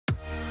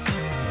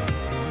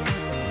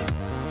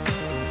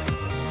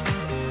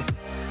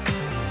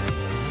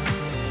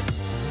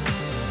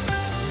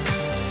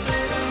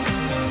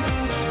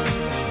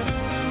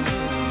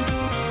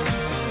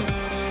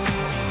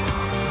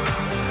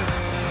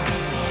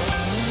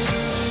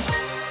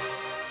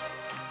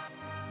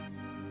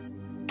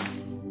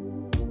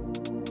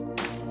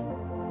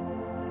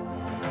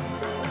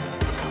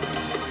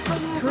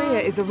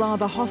is a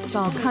rather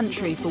hostile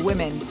country for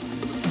women.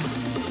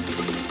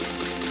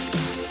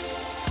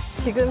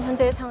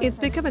 It's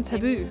become a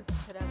taboo,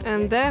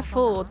 and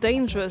therefore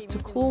dangerous to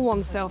call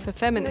oneself a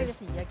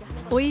feminist,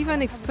 or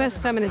even express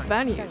feminist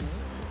values.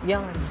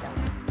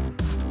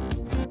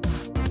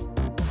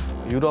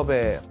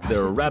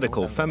 There are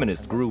radical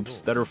feminist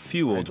groups that are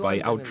fueled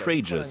by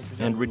outrageous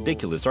and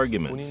ridiculous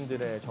arguments,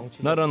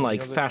 not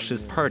unlike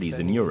fascist parties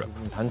in Europe.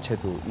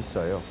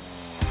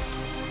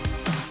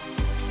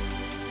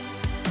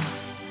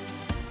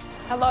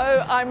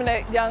 Hello, I'm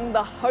Annette Young,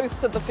 the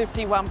host of the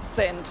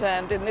 51%,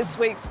 and in this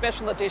week's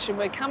special edition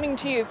we're coming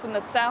to you from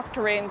the South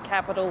Korean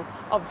capital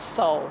of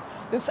Seoul.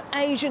 This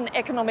Asian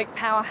economic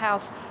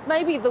powerhouse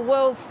may be the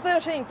world's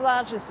 13th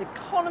largest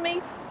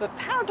economy, but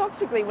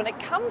paradoxically when it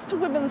comes to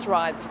women's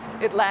rights,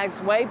 it lags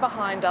way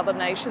behind other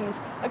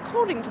nations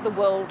according to the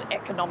World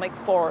Economic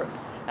Forum.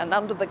 And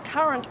under the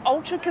current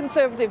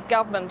ultra-conservative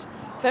government,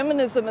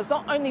 feminism has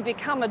not only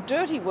become a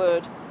dirty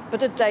word,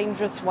 but a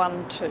dangerous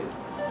one too.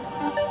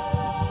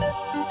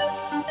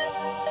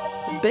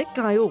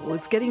 Suk-yeol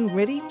is getting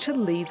ready to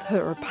leave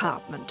her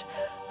apartment.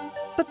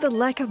 But the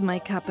lack of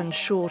makeup and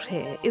short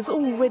hair is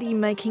already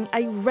making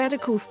a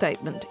radical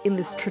statement in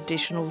this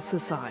traditional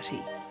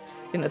society.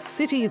 In a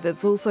city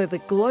that's also the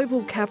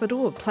global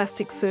capital of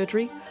plastic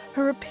surgery,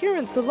 her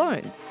appearance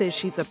alone says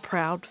she's a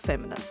proud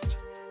feminist.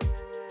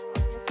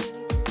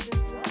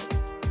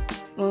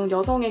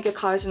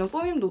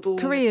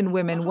 Korean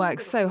women work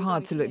so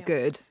hard to look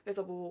good.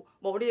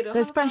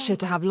 There's pressure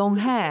to have long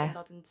hair,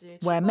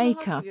 wear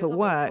makeup at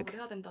work,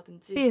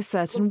 be a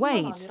certain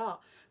weight,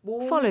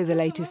 follow the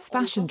latest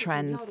fashion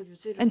trends,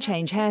 and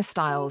change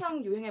hairstyles.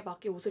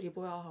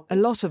 A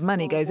lot of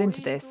money goes into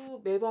this.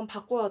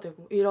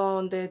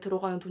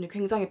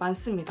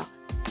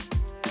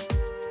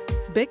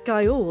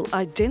 Suk-yeol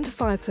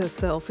identifies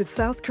herself with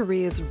South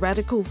Korea's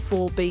radical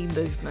 4B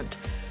movement,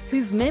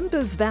 whose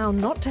members vow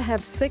not to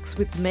have sex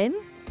with men,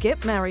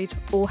 get married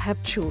or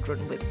have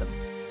children with them.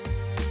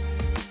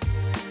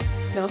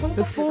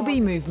 The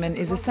 4B movement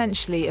is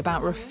essentially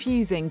about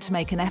refusing to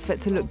make an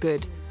effort to look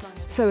good,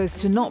 so as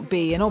to not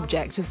be an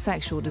object of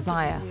sexual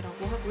desire.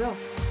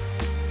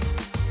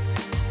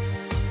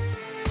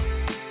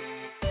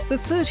 The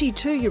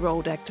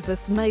 32-year-old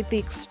activist made the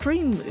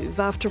extreme move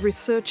after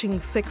researching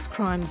sex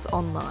crimes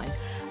online,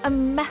 a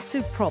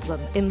massive problem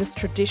in this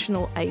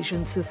traditional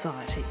Asian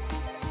society.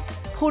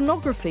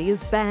 Pornography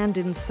is banned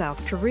in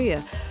South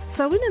Korea,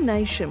 so in a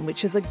nation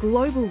which is a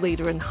global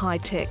leader in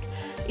high-tech,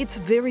 it's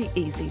very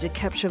easy to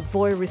capture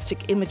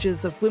voyeuristic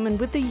images of women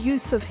with the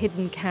use of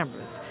hidden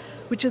cameras,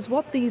 which is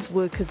what these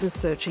workers are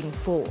searching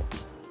for.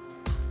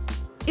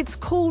 It's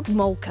called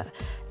molka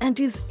and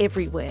is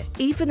everywhere,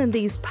 even in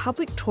these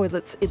public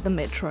toilets in the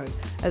metro,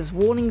 as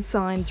warning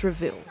signs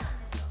reveal.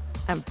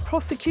 And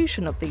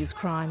prosecution of these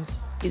crimes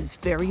is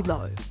very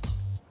low.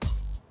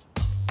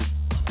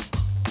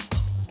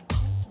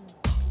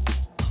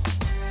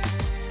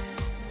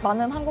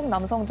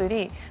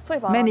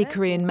 Many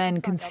Korean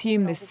men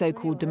consume this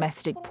so-called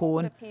domestic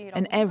porn,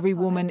 and every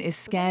woman is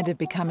scared of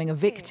becoming a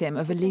victim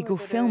of illegal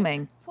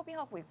filming.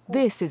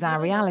 This is our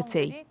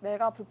reality.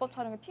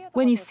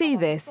 When you see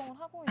this,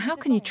 how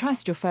can you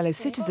trust your fellow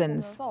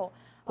citizens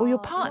or your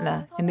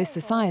partner in this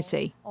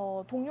society?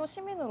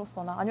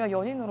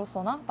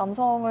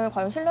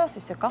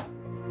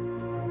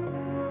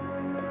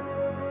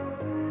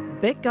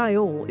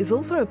 Suk-yeol is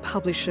also a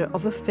publisher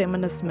of a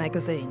feminist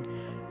magazine.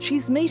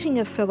 She's meeting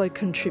a fellow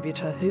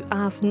contributor who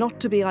asked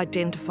not to be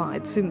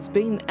identified since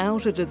being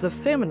outed as a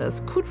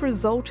feminist could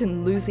result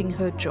in losing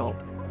her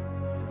job.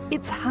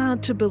 It's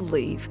hard to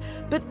believe,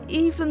 but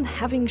even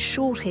having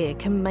short hair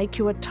can make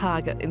you a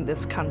target in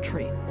this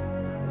country.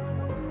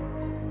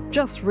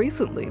 Just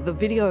recently, the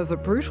video of a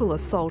brutal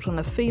assault on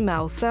a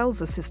female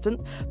sales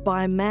assistant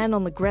by a man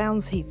on the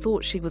grounds he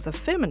thought she was a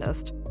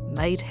feminist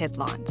made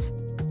headlines.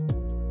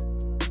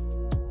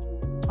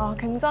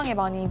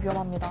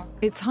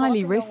 It's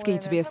highly risky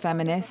to be a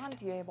feminist.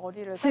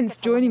 Since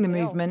joining the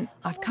movement,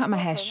 I've cut my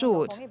hair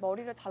short.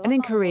 And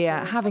in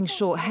Korea, having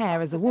short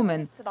hair as a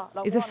woman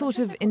is a sort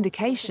of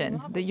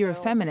indication that you're a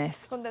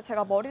feminist.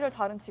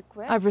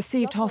 I've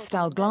received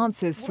hostile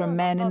glances from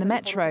men in the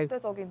metro.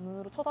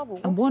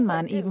 And one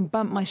man even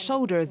bumped my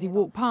shoulder as he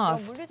walked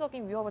past.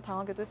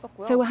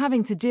 So we're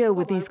having to deal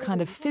with these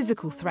kind of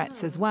physical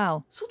threats as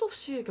well.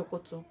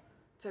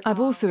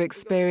 I've also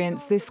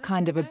experienced this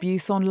kind of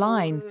abuse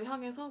online,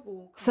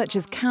 such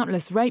as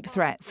countless rape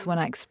threats when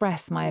I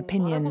express my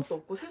opinions.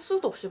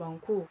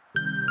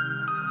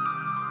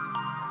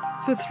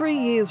 For 3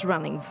 years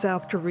running,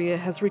 South Korea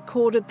has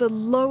recorded the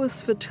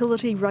lowest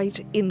fertility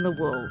rate in the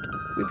world,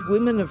 with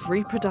women of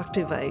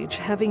reproductive age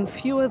having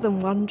fewer than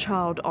one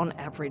child on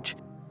average.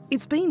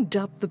 It's been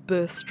dubbed the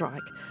birth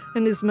strike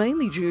and is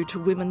mainly due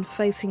to women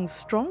facing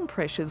strong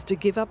pressures to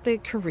give up their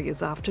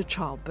careers after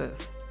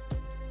childbirth.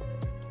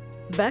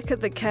 Back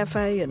at the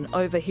cafe and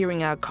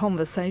overhearing our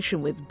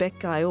conversation with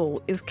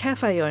Suk-yeol is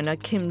cafe owner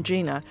Kim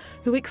Jina,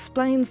 who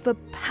explains the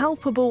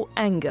palpable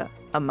anger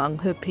among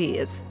her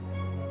peers.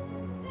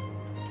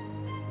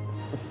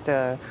 is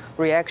the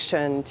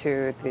reaction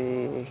to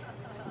the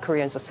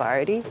Korean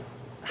society,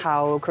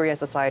 how Korean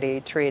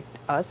society treat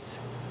us,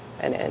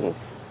 and then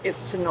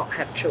It's to not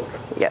have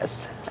children.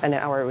 yes, and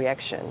then our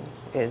reaction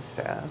is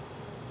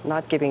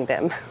not giving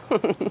them,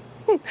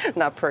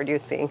 not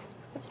producing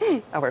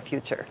our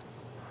future.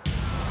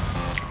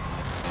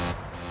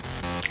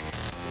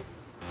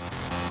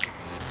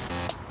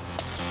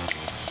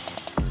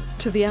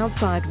 To the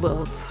outside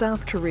world,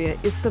 South Korea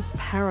is the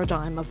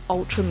paradigm of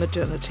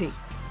ultra-modernity,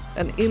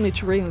 an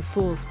image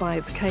reinforced by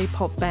its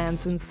K-pop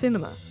bands and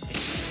cinema.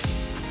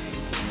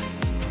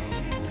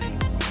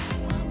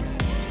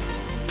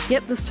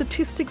 Yet the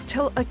statistics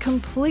tell a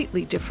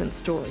completely different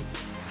story.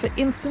 For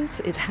instance,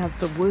 it has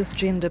the worst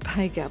gender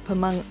pay gap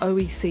among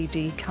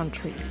OECD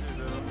countries.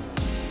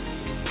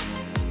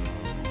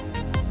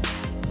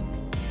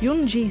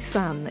 Yoon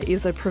Ji-sun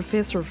is a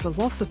professor of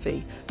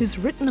philosophy who's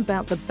written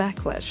about the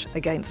backlash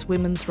against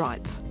women's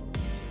rights.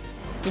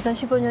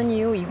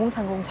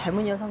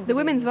 The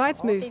women's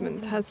rights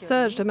movement has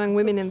surged among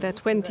women in their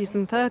 20s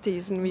and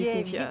 30s in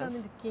recent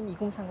years.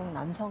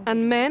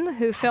 And men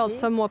who felt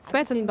somewhat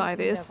threatened by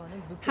this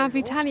have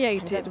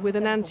retaliated with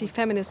an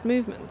anti-feminist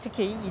movement.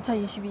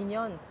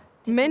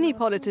 Many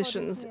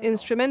politicians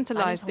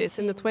instrumentalized this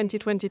in the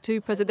 2022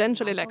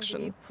 presidential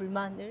election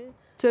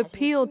to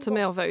appeal to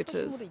male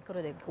voters.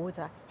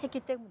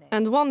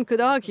 And one could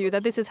argue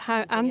that this is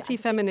how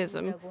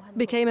anti-feminism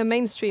became a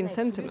mainstream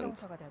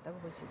sentiment.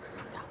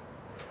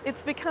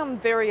 It's become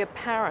very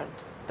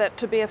apparent that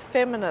to be a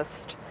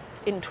feminist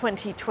in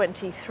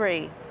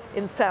 2023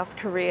 in South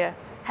Korea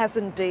has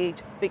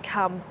indeed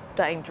become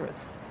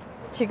dangerous.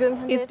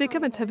 It's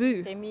become a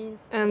taboo,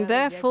 and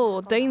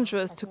therefore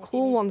dangerous to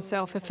call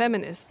oneself a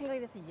feminist,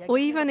 or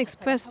even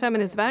express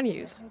feminist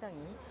values.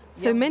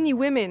 So many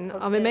women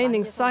are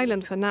remaining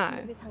silent for now.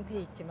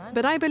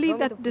 But I believe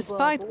that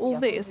despite all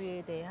this,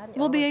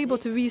 we'll be able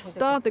to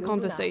restart the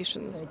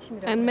conversations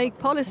and make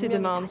policy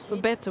demands for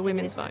better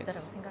women's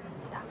rights.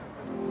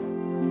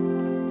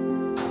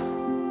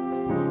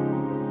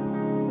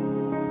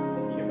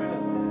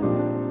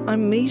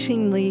 I'm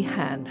meeting Lee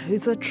Han,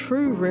 who's a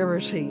true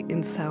rarity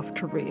in South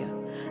Korea,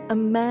 a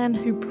man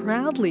who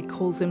proudly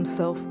calls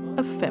himself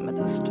a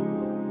feminist.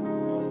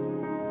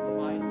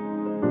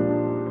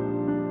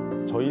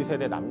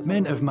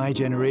 Men of my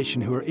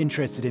generation who are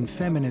interested in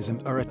feminism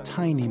are a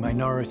tiny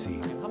minority.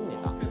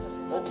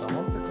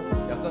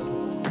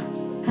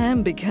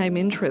 Han became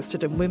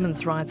interested in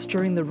women's rights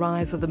during the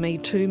rise of the Me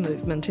Too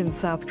movement in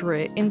South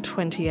Korea in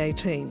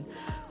 2018,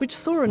 which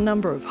saw a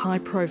number of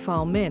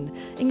high-profile men,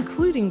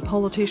 including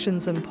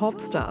politicians and pop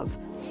stars,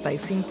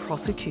 facing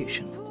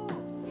prosecution.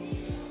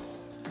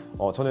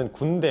 I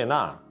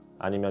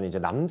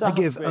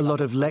give a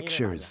lot of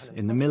lectures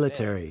in the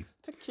military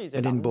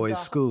and in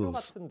boys'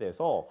 schools.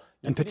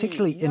 And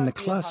particularly in the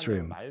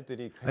classroom,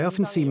 I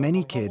often see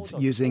many kids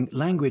using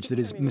language that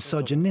is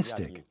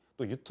misogynistic,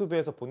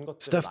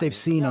 stuff they've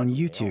seen on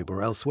YouTube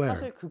or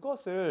elsewhere.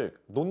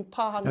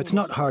 Now, it's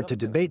not hard to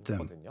debate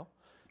them,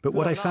 but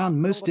what I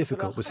found most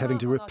difficult was having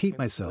to repeat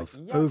myself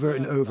over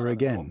and over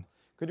again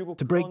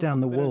to break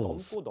down the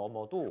walls,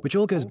 which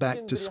all goes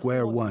back to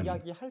square one,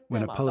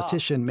 when a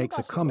politician makes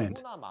a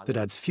comment that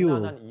adds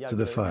fuel to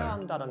the fire.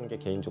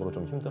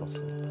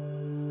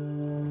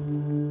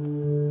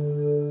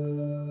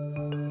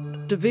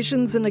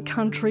 Divisions in a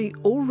country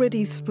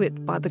already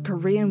split by the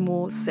Korean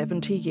War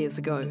 70 years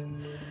ago.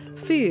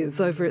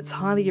 Fears over its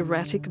highly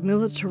erratic,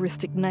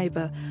 militaristic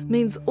neighbour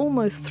means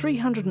almost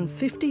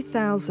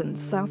 350,000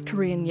 South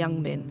Korean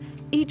young men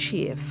each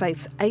year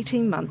face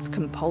 18 months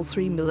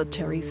compulsory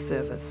military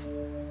service.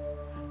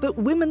 But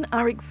women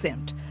are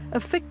exempt,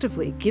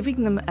 effectively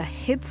giving them a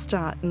head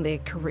start in their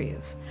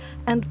careers.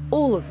 And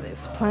all of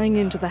this playing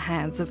into the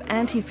hands of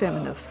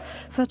anti-feminists,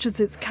 such as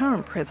its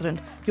current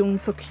president,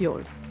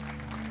 Suk-yeol.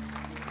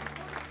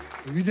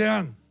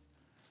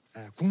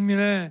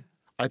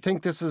 I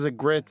think this is a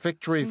great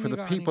victory for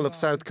the people of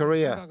South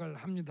Korea.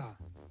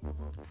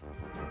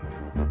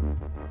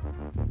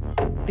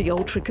 The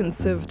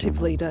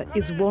ultra-conservative leader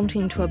is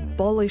wanting to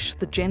abolish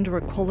the Gender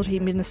Equality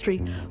Ministry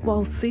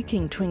while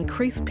seeking to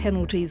increase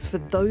penalties for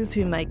those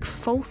who make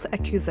false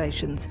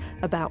accusations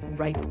about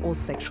rape or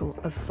sexual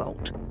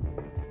assault.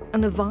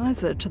 An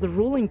advisor to the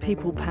ruling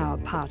People Power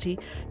Party,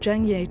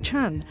 Jang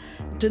Ye-chan,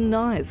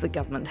 denies the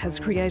government has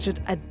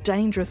created a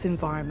dangerous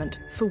environment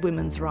for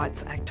women's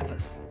rights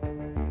activists.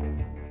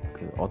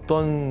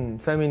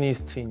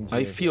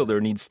 I feel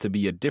there needs to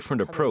be a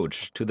different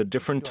approach to the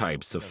different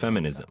types of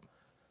feminism.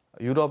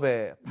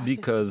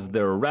 Because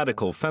there are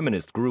radical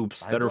feminist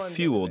groups that are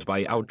fueled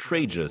by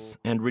outrageous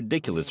and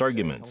ridiculous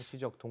arguments,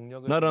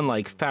 not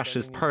unlike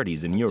fascist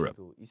parties in Europe.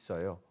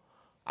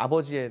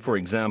 For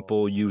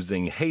example,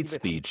 using hate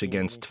speech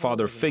against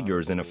father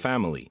figures in a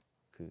family,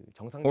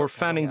 or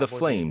fanning the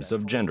flames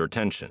of gender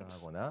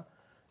tensions.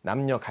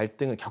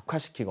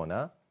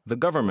 The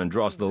government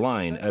draws the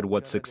line at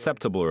what's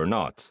acceptable or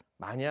not,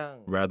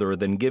 rather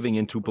than giving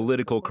into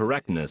political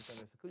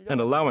correctness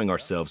and allowing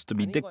ourselves to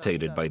be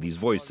dictated by these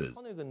voices.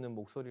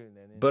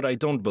 But I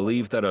don't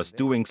believe that us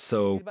doing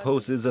so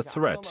poses a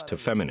threat to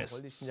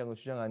feminists.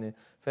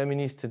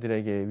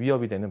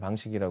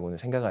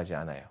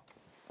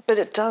 But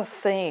it does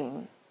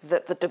seem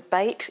that the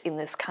debate in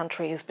this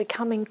country has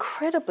become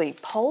incredibly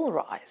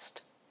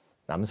polarised.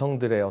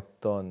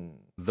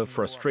 The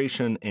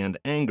frustration and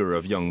anger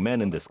of young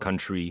men in this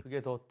country,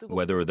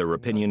 whether their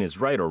opinion is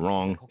right or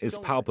wrong, is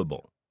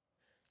palpable.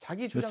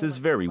 This is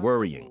very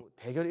worrying.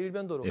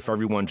 If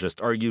everyone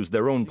just argues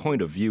their own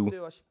point of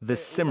view,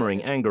 this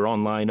simmering anger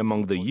online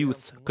among the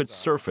youth could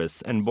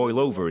surface and boil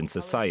over in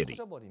society,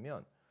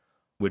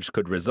 which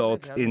could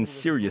result in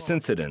serious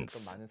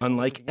incidents,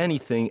 unlike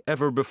anything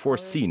ever before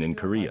seen in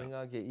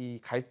Korea.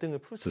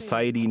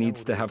 Society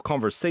needs to have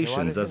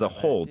conversations as a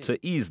whole to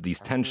ease these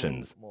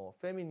tensions,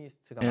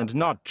 and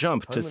not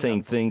jump to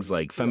saying things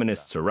like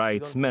feminists are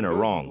right, men are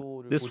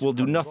wrong. This will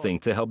do nothing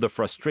to help the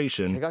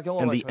frustration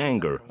and the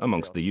anger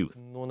amongst the youth.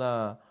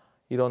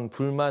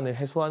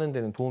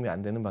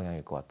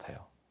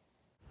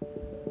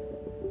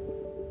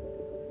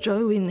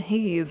 Jo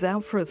In-hee is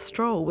out for a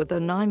stroll with her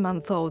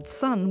 9-month-old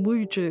son,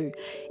 Woo-ju.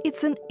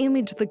 It's an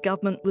image the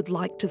government would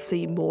like to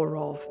see more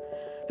of.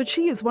 But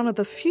she is one of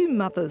the few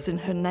mothers in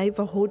her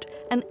neighbourhood,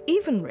 and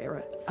even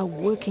rarer, a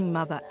working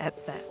mother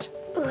at that.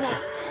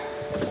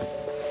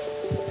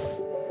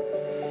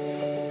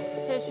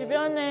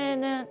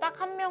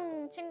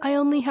 I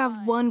only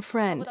have one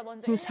friend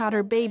who's had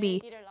her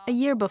baby a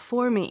year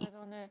before me.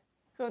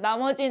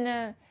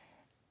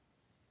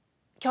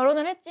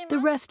 The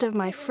rest of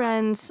my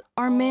friends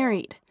are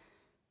married,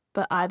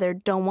 but either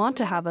don't want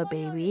to have a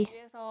baby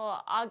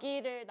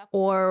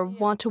or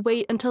want to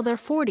wait until their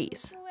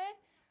 40s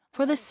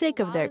for the sake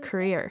of their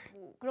career.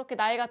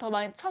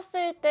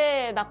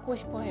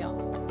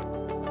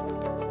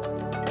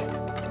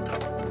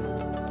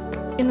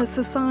 In a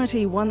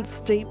society once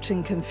steeped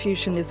in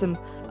Confucianism,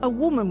 a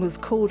woman was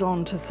called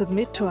on to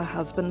submit to her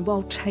husband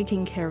while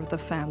taking care of the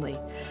family.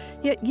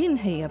 Yet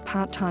Yin-hee, a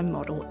part-time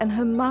model, and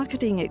her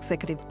marketing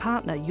executive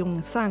partner,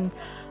 Young-sang,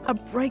 are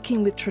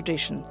breaking with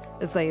tradition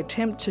as they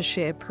attempt to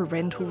share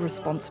parental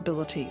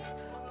responsibilities,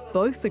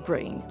 both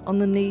agreeing on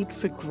the need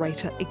for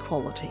greater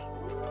equality.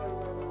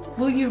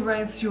 Will you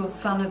raise your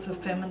son as a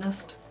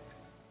feminist?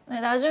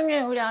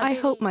 I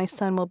hope my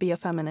son will be a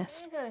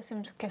feminist.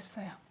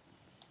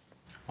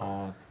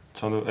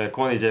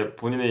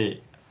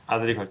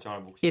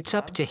 It's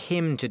up to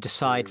him to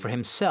decide for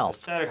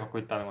himself.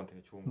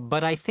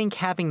 But I think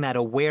having that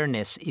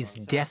awareness is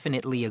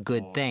definitely a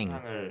good thing,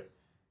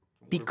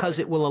 because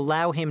it will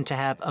allow him to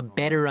have a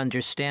better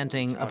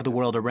understanding of the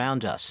world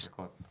around us.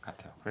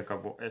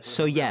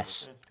 So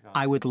yes,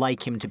 I would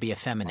like him to be a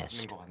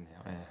feminist.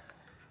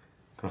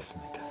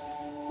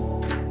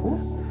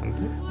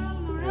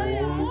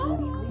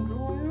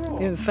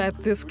 In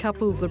fact, this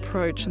couple's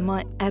approach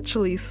might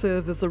actually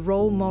serve as a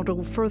role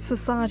model for a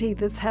society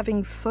that's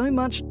having so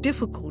much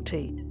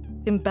difficulty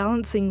in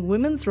balancing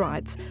women's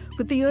rights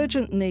with the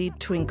urgent need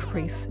to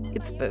increase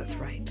its birth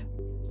rate.